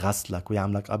تيطهرك ويغسلك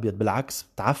ويعملك أبيض. بالعكس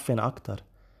بتعفن أكتر،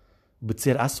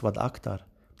 بتصير أسود أكتر.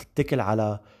 بتتكل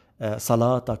على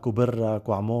صلاتك وبرك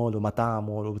وعمول وما تعمل،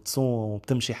 وبتصوم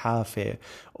وبتمشي حافي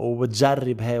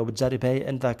وبتجرب هاي وبتجرب هاي.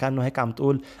 انت كأنه هيك عم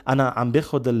تقول انا عم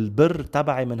باخد البر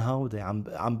تبعي من هودي،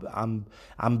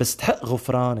 عم بستحق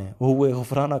غفراني، وهو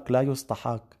غفرانك لا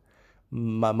يستحق،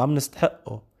 ما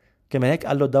بنستحقه. كما هيك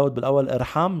قال له داود بالاول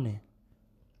ارحمني.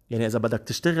 يعني اذا بدك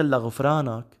تشتغل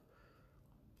لغفرانك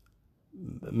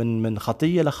من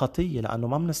خطية لخطية، لانه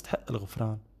ما بنستحق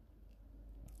الغفران.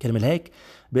 كرمال هيك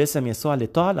باسم يسوع اللي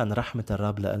تعلن رحمة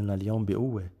الرب لنا اليوم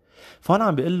بقوة. فهون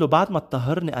عم بيقول له بعد ما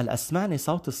تطهرني قال أسمعني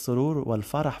صوت السرور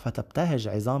والفرح فتبتهج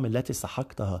عظام التي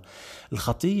سحقتها.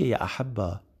 الخطية يا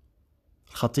أحبة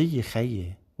الخطية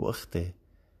خيي وأختي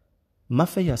ما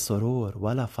فيها سرور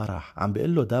ولا فرح. عم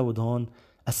بيقول له داود هون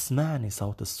أسمعني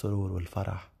صوت السرور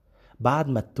والفرح. بعد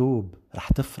ما تتوب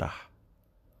رح تفرح.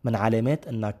 من علامات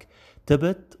انك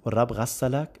تبت والرب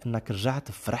غسلك انك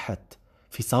رجعت فرحت،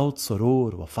 في صوت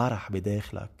سرور وفرح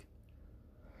بداخلك.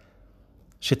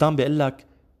 الشيطان بيقول لك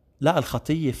لا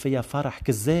الخطية فيها فرح،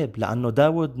 كذاب، لأنه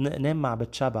داود نام مع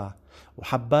بتشبع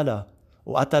وحبلها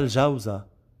وقتل جوزها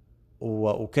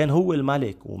وكان هو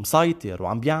الملك ومسيطر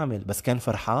وعم بيعمل، بس كان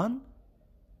فرحان؟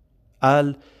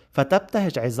 قال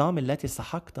فتبتهج عظام التي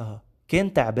سحقتها.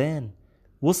 كان تعبان،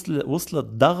 وصل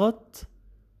الضغط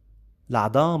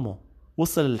لعظامه،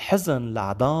 وصل الحزن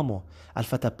لعظامه. قال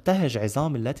فتبتهج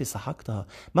عظام التي سحقتها.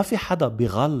 ما في حدا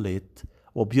بيغلط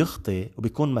وبيخطئ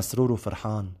وبيكون مسرور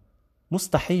وفرحان،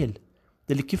 مستحيل.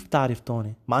 اللي كيف بتعرف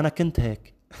توني؟ ما أنا كنت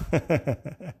هيك.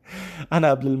 أنا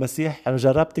قبل المسيح أنا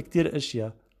جربت كتير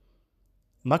أشياء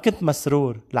ما كنت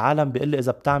مسرور. العالم بيقول لي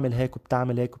إذا بتعمل هيك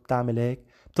وبتعمل هيك وبتعمل هيك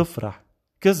بتفرح.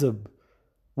 كذب.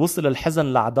 وصل الحزن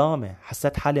لعظامي،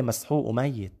 حسيت حالي مسحوق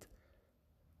وميت.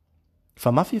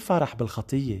 فما في فرح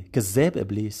بالخطية، كذاب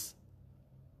إبليس.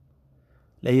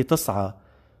 الآية 9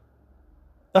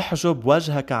 احجب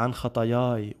وجهك عن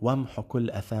خطاياي وامحو كل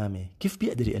أثامي. كيف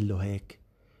بيقدر يقول له هيك؟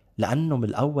 لأنه من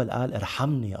الأول قال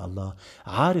ارحمني يا الله.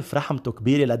 عارف رحمته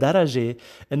كبيرة لدرجة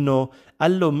أنه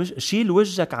قال له مش شيل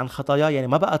وجهك عن خطاياي، يعني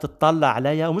ما بقى تتطلع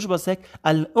عليها. ومش بس هيك،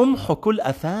 قال امحو كل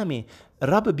أثامي.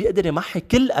 الرب بيقدر يمحي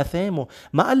كل أثامه.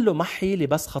 ما قال له محي لي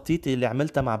بس خطيتي اللي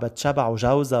عملتها مع بتشبع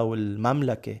وجوزها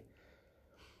والمملكة،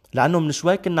 لأنه من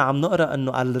شوي كنا عم نقرأ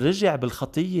أنه قال رجع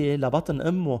بالخطية لبطن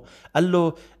أمه. قال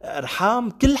له ارحام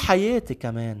كل حياتي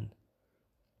كمان.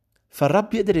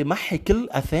 فالرب يقدر يمحي كل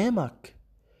أثامك.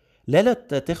 لا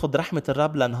تاخد رحمة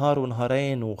الرب لنهار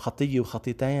ونهارين وخطية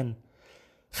وخطيتين.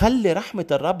 خلي رحمة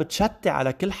الرب تشتي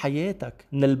على كل حياتك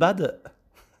من البدء.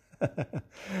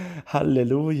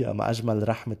 هللويا. ما أجمل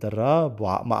رحمة الرب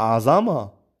وما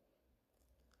أعظمها.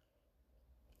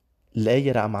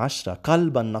 الآية رقم 10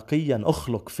 قلبا نقيا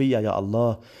أخلق فيا يا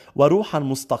الله وروحا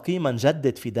مستقيما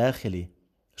جدد في داخلي.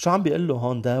 شو عم بيقول له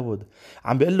هون داود؟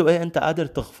 عم بيقول له ايه، انت قادر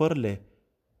تغفر لي،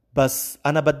 بس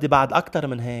انا بدي بعد اكتر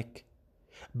من هيك.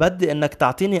 بدي انك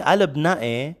تعطيني قلب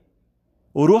نقي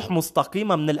وروح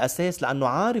مستقيمة من الأساس. لأنه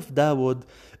عارف داود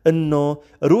انه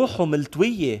روحه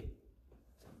ملتوية،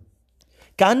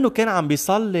 كأنه كان عم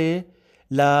بيصلي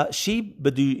لشي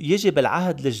بده يجي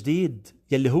بالعهد الجديد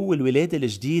يلي هو الولادة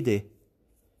الجديدة.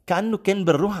 كأنه كان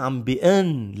بالروح عم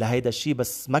بيئن لهيدا الشي،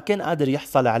 بس ما كان قادر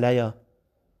يحصل عليها،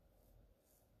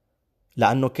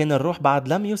 لأنه كان الروح بعد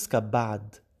لم يسكب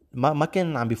بعد. ما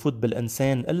كان عم بيفوت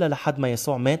بالإنسان إلا لحد ما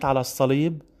يسوع مات على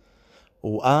الصليب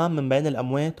وقام من بين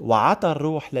الأموات وعطى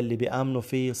الروح للي بيآمنوا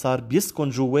فيه، صار بيسكن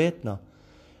جواتنا.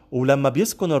 ولما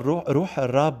بيسكن الروح، روح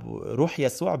الرب، روح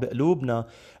يسوع بقلوبنا،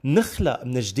 نخلق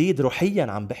من جديد روحيا.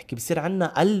 عم بحكي بصير عنا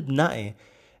قلب نقي،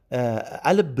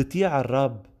 قلب بطيع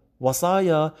الرب.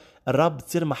 وصايا الرب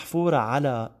تصير محفورة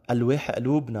على ألواح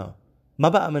قلوبنا. ما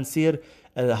بقى منصير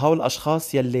هول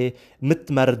الأشخاص يلي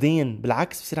متمردين،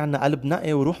 بالعكس بصير عنا قلب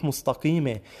نقي وروح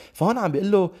مستقيمة. فهون عم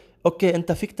بيقول له أوكي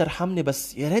أنت فيك ترحمني،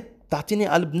 بس يا ريت تعطيني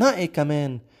قلب نقي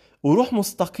كمان وروح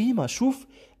مستقيمة. شوف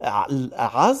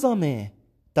العظمة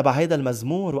تبع هيدا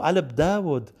المزمور. وقلب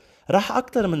داود راح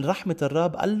أكتر من رحمة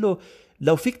الرب. قال له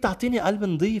لو فيك تعطيني قلب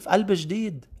نظيف، قلب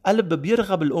جديد، قلب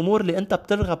بيرغب الأمور اللي أنت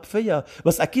بترغب فيها.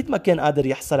 بس أكيد ما كان قادر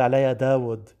يحصل عليها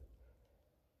داود،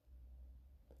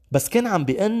 بس كان عم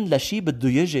بيئن لشي بده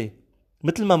يجي،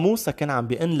 مثل ما موسى كان عم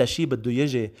بيئن لشي بده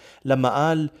يجي. لما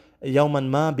قال يوما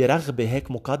ما برغبة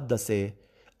هيك مقدسة،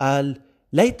 قال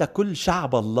ليت كل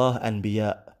شعب الله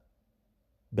أنبياء.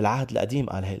 بالعهد القديم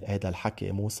قال هذا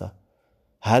الحكي موسى.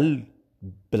 هل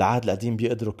بالعهد القديم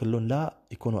بيقدروا كلهم؟ لا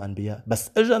يكونوا أنبياء.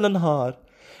 بس اجا النهار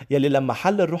يلي لما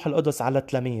حل الروح القدس على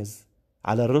التلاميذ،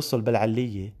 على الرسل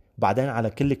بالعلية، وبعدين على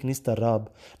كل كنيسة الرب،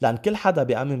 لأن كل حدا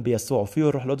بيأمن بيسوع وفيه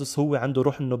الروح القدس هو عنده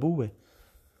روح النبوة.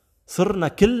 صرنا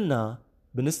كلنا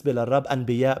بالنسبة للرب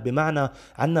أنبياء، بمعنى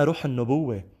عنا روح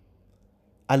النبوة.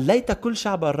 قال ليت كل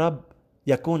شعب الرب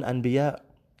يكون أنبياء.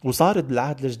 وصارت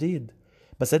بالعهد الجديد،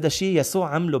 بس هذا الشيء يسوع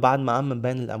عمله بعد ما قام من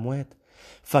بين الأموات.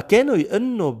 فكانوا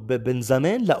يقنوا بن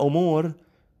زمان لأمور،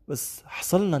 بس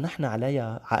حصلنا نحن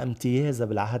عليها على امتيازها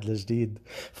بالعهد الجديد.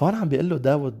 فهون عم بيقول له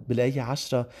داود بالآية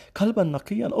 10 قلبا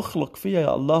نقيا أخلق فيها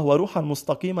يا الله وروحا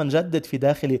مستقيما جدد في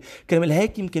داخلي. كرمال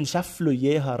هيك يمكن شفلوا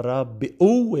إياها الرب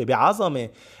بقوة بعظمة،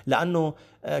 لأنه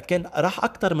كان راح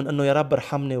أكتر من أنه يا رب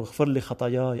ارحمني واغفر لي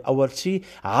خطاياي. أول شيء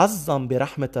عظم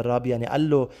برحمة الرب، يعني قال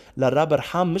له للرب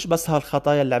ارحم مش بس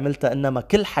هالخطايا اللي عملتها، إنما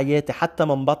كل حياتي حتى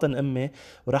من بطن أمي.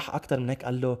 وراح أكتر من هيك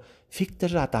قال له فيك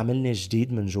ترجع تعملني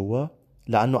جديد من جوا.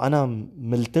 لأنه أنا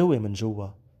ملتوي من جوا.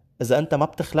 إذا أنت ما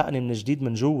بتخلقني من جديد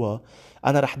من جوا،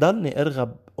 أنا رح ضلني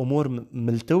أرغب أمور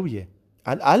ملتوية.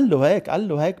 قال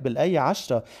له هيك بالآية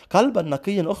 10: قلبا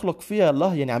نقيا أخلق فيها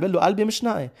الله، يعني عمل له قلبي مش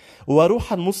نقي،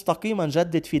 وروحا مستقيما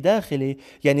جدد في داخلي،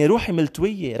 يعني روحي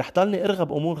ملتوية، رح ضلني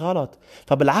أرغب أمور غلط.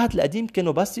 فبالعهد القديم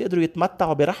كانوا بس يقدروا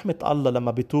يتمتعوا برحمة الله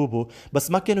لما بيتوبوا،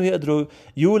 بس ما كانوا يقدروا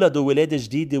يولدوا ولادة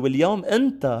جديدة. واليوم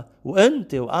أنت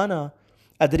وأنت وأنا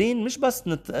قادرين مش بس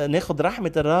ناخد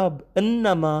رحمة الرب،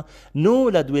 إنما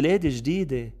نولد ولادة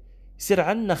جديدة، يصير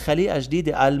عنا خليقة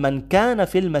جديدة. قال: من كان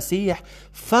في المسيح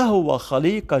فهو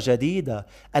خليقة جديدة،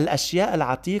 الأشياء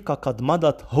العتيقة قد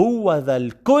مضت، هو ذا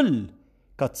الكل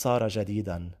قد صار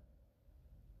جديدا.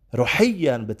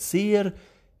 روحيا بتصير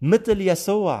مثل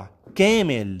يسوع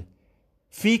كامل،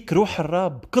 فيك روح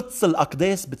الرب، قدس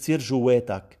الأقداس بتصير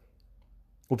جواتك،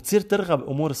 وبتصير ترغب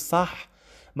أمور الصح.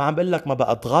 ما عم بقول لك ما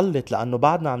بقى تغلط، لأنه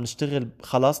بعدنا عم نشتغل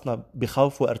خلاصنا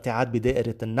بخوف وارتعاد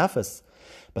بدائرة النفس،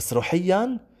 بس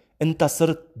روحيا انت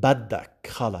صرت بدك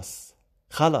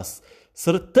خلص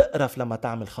صرت تقرف لما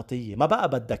تعمل خطية، ما بقى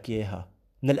بدك اياها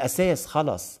من الأساس،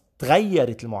 خلص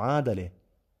تغيرت المعادلة.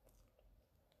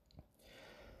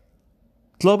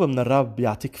 اطلب من الرب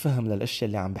يعطيك فهم للأشياء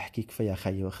اللي عم بحكيك فيها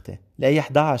خيي واختي. الآية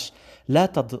 11: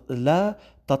 لا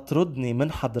تطردني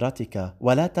من حضرتك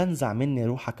ولا تنزع مني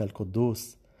روحك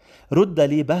القدوس، رد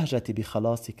لي بهجتي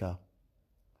بخلاصك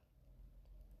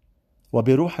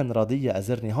وبروح رضية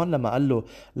أزرني. هون لما قال له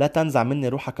لا تنزع مني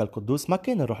روحك القدوس، ما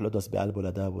كان الروح القدس بقلبه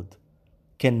لداود،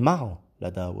 كان معه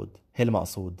لداود، هي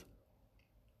المقصود.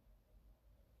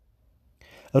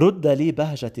 رد لي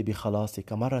بهجتي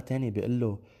بخلاصك، مرة تاني بيقول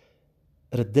له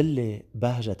رد لي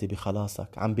بهجتي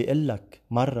بخلاصك. عم بيقول لك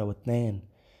مرة واثنين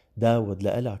داود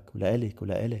لإلك ولإلك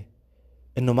ولإلي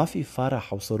إنه ما في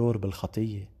فرح وسرور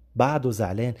بالخطية، بعده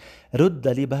زعلان. رد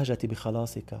لي بهجتي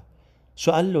بخلاصك.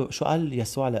 شو قال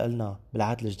يسوع لنا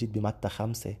بالعهد الجديد بمتى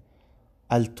 5؟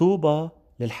 قال: طوبى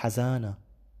للحزانة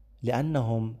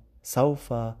لأنهم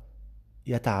سوف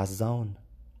يتعزون.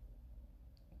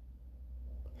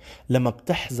 لما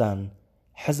بتحزن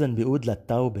حزن بيقود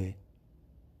للتوبة،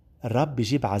 الرب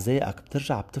بيجيب عزائك،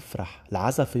 بترجع بتفرح،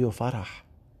 العزا فيه فرح.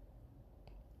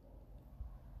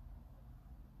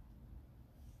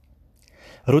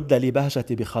 رد لي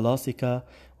بهجتي بخلاصك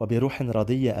وبروح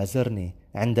رضية أزرني،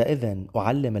 عندئذ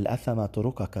أعلم الأثم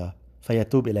طرقك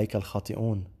فيتوب إليك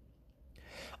الخاطئون.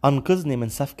 أنقذني من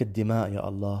سفك الدماء يا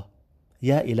الله،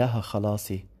 يا إله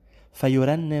خلاصي،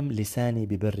 فيرنم لساني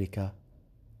ببرك.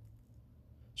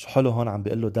 شو حلو هون عم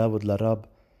بيقول له داود للرب: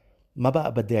 ما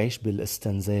بقى بدي أعيش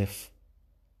بالاستنزاف،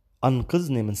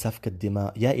 أنقذني من سفك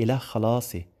الدماء يا إله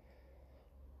خلاصي.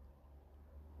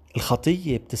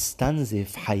 الخطية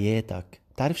بتستنزف حياتك.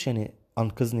 بتعرف شو يعني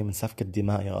أنقذني من سفك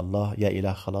الدماء يا الله يا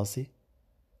إله خلاصي؟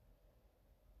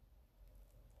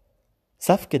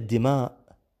 سفك الدماء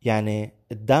يعني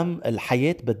الدم،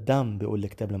 الحياة بالدم بيقول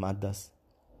الكتاب المقدس.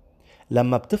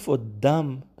 لما بتفقد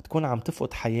الدم بتكون عم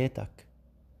تفقد حياتك.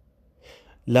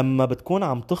 لما بتكون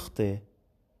عم تخطي،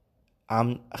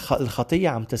 الخطية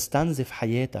عم تستنزف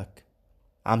حياتك،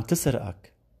 عم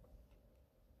تسرقك.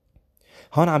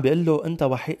 هون عم بيقول له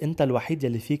انت الوحيد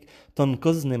يلي فيك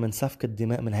تنقذني من سفك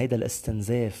الدماء، من هيدا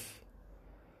الاستنزاف.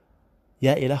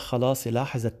 يا إله خلاصي.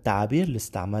 لاحظ التعابير اللي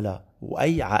استعملها،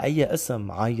 على أي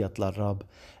اسم عيط للرب.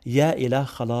 يا إله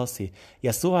خلاصي.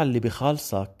 يسوع اللي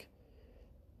بيخالصك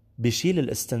بيشيل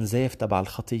الاستنزاف تبع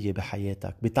الخطية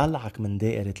بحياتك، بيطلعك من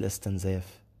دائرة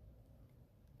الاستنزاف.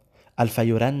 قال: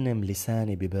 فيرنم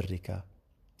لساني ببرك.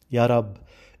 يا رب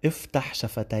افتح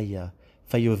شفتي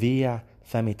فيذيع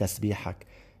فمي تسبيحك.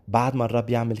 بعد ما الرب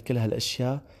يعمل كل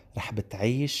هالاشياء رح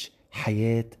بتعيش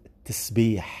حياة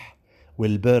التسبيح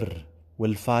والبر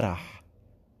والفرح.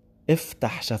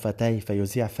 افتح شفتي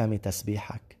فيذيع فمي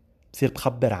تسبيحك. بصير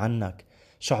بخبر عنك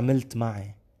شو عملت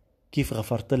معي، كيف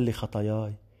غفرت لي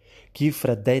خطاياي، كيف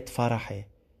رديت فرحي،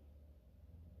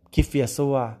 كيف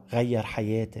يسوع غير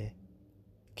حياتي،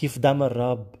 كيف دم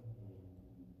الرب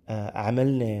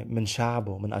عملني من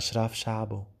شعبه، من أشراف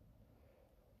شعبه.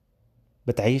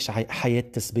 بتعيش حياة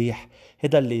تسبيح.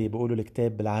 هذا اللي بيقوله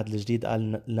الكتاب بالعهد الجديد،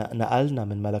 قال نقلنا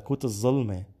من ملكوت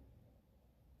الظلمة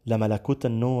لملكوت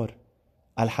النور.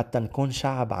 قال حتى نكون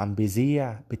شعب عم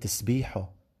بيذيع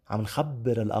بتسبيحه، عم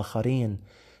نخبر الآخرين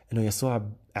إنه يسوع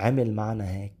عمل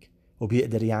معنا هيك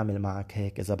وبيقدر يعمل معك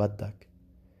هيك إذا بدك.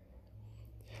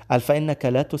 قال: فإنك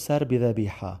لا تسار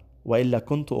بذبيحة وإلا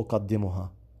كنت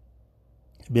أقدمها،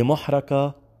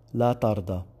 بمحرقة لا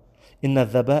ترضى. إن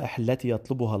الذبائح التي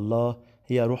يطلبها الله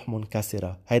هي روح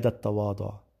منكسرة. هيدا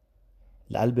التواضع،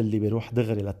 القلب اللي بيروح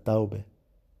دغري للتوبة.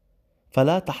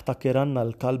 فلا تحتقرن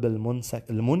القلب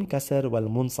المنكسر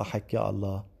والمنسحق يا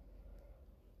الله.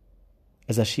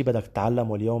 إذا شي بدك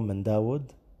تتعلمه اليوم من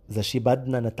داود، إذا شي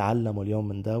بدنا نتعلمه اليوم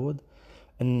من داود،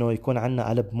 إنه يكون عنا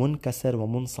قلب منكسر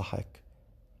ومنصحك،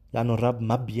 لأنه الرب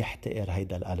ما بيحتقر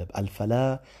هيدا القلب.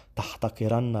 فلا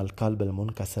تحتقرن القلب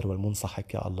المنكسر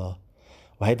والمنصحك يا الله.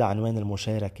 وهيدا عنوان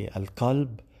المشاركة،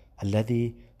 القلب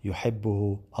الذي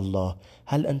يحبه الله.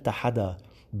 هل أنت حدا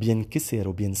بينكسر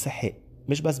وبينسحق؟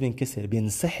 مش بس بينكسر،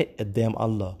 بينسحق قدام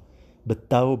الله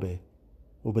بالتوبة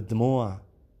وبالدموع،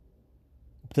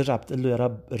 وبترجع بتقول له يا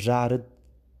رب ارجع رد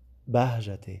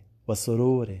بهجتي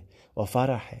وسروري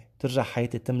وفرحي، ترجع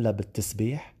حياتي تملى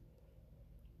بالتسبيح؟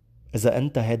 إذا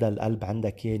أنت هيدا القلب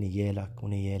عندك يا نيالك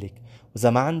ونيالك، وإذا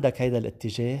ما عندك هيدا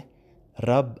الاتجاه،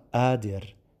 الرب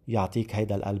قادر يعطيك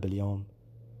هيدا القلب اليوم.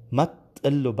 ما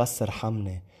تقول له بس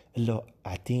ارحمني، قل له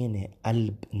اعطيني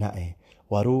قلب نقي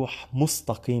وروح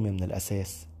مستقيمة من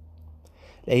الأساس.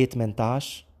 الآية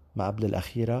 18 ما قبل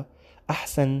الأخيرة،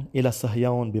 أحسن إلى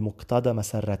صهيون بمقتضى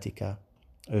مسرتك.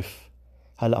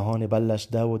 هلأ هون بلش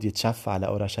داود يتشفع على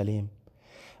أورشليم،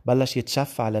 بلش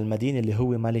يتشفع على المدينة اللي هو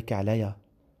ملك عليها،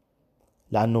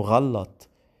 لأنه غلط،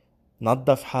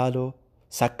 نظف حاله،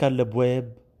 سكر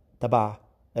البواب تبع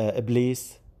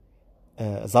إبليس،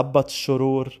 زبط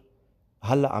الشرور.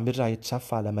 هلأ عم يرجع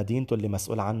يتشفع على مدينته اللي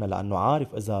مسؤول عنها، لأنه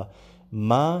عارف إذا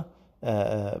ما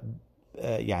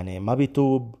يعني ما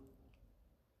بيتوب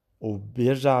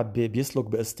وبيرجع بيسلك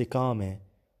باستقامة،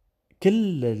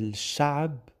 كل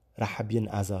الشعب رح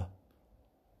بينأذى.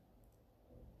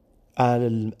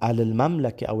 على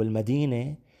المملكة أو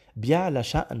المدينة بيعلى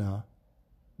شأنها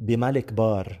بملك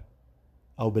بار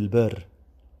أو بالبر.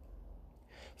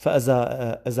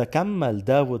 فإذا كمل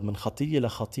داود من خطية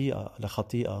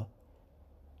لخطيئة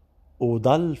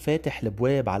وضل فاتح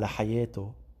البواب على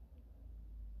حياته،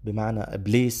 بمعنى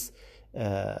إبليس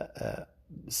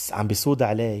عم بيسود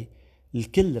عليه،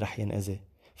 الكل رح ينأذي.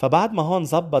 فبعد ما هون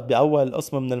زبط بأول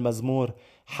قسم من المزمور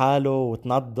حاله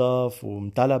وتنظف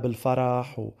وامتلأ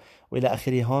بالفرح وإلى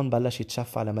آخره، هون بلش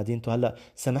يتشفع على مدينته. هلأ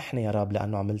سمحني يا رب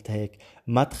لأنه عملت هيك،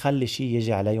 ما تخلي شي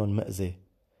يجي عليهم مأذي.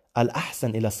 الأحسن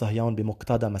إلى صهيون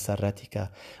بمقتضى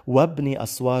مسرتك وابني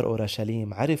أسوار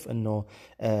أورشليم. عرف أنه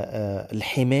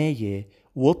الحماية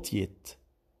وطيت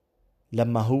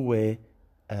لما هو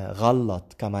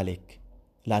غلط كملك،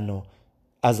 لأنه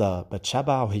أذا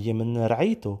بتشبع وهي من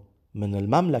رعيته، من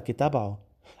المملكة تبعه،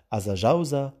 أذا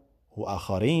جوزة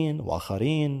وآخرين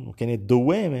وكانت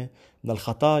دوامة من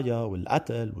الخطايا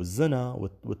والقتل والزنا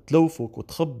والتلوفك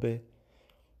وتخبي.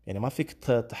 يعني ما فيك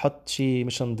تحط شيء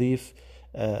مش نظيف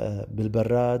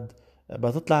بالبراد،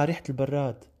 بتطلع ريحة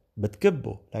البراد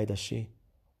بتكبه لهيدا الشيء.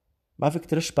 ما فيك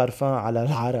ترش بارفان على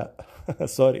العرق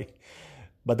سوري،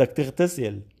 بدك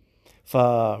تغتسل.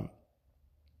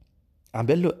 عم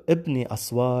بيقول له ابني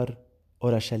أسوار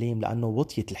أورشليم لأنه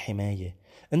وطيت الحماية.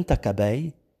 أنت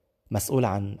كبي مسؤول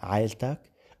عن عائلتك،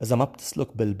 إذا ما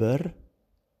بتسلك بالبر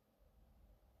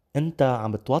أنت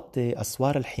عم بتوطي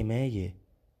أسوار الحماية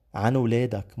عن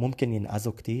أولادك، ممكن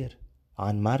ينأذوا كتير،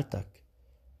 عن مرتك،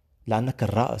 لأنك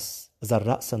الرأس. إذا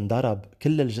الرأس انضرب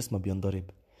كل الجسم بينضرب.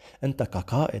 أنت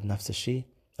كقائد نفس الشيء،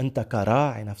 أنت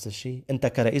كراعي نفس الشيء، أنت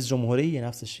كرئيس جمهورية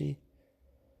نفس الشيء.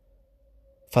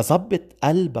 فظبط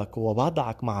قلبك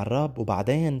ووضعك مع الرب،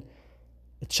 وبعدين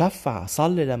تشفع،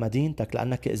 صلي لمدينتك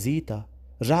لأنك أذيتها.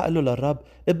 رجع قل له للرب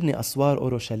ابني أسوار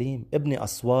أورشليم، ابني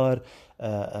أسوار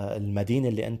المدينة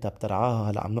اللي أنت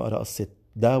بترعاها. هلأ عم نقرأ قصة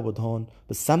داود هون،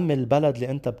 بتسمي البلد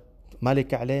اللي أنت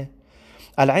ملك عليه.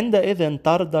 قال عندئذ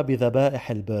ترضى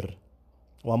بذبائح البر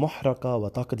ومحرقة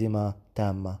وتقدمة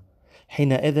تامة،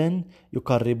 حينئذ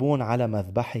يقربون على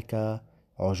مذبحك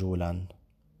عجولا.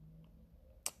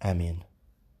 آمين.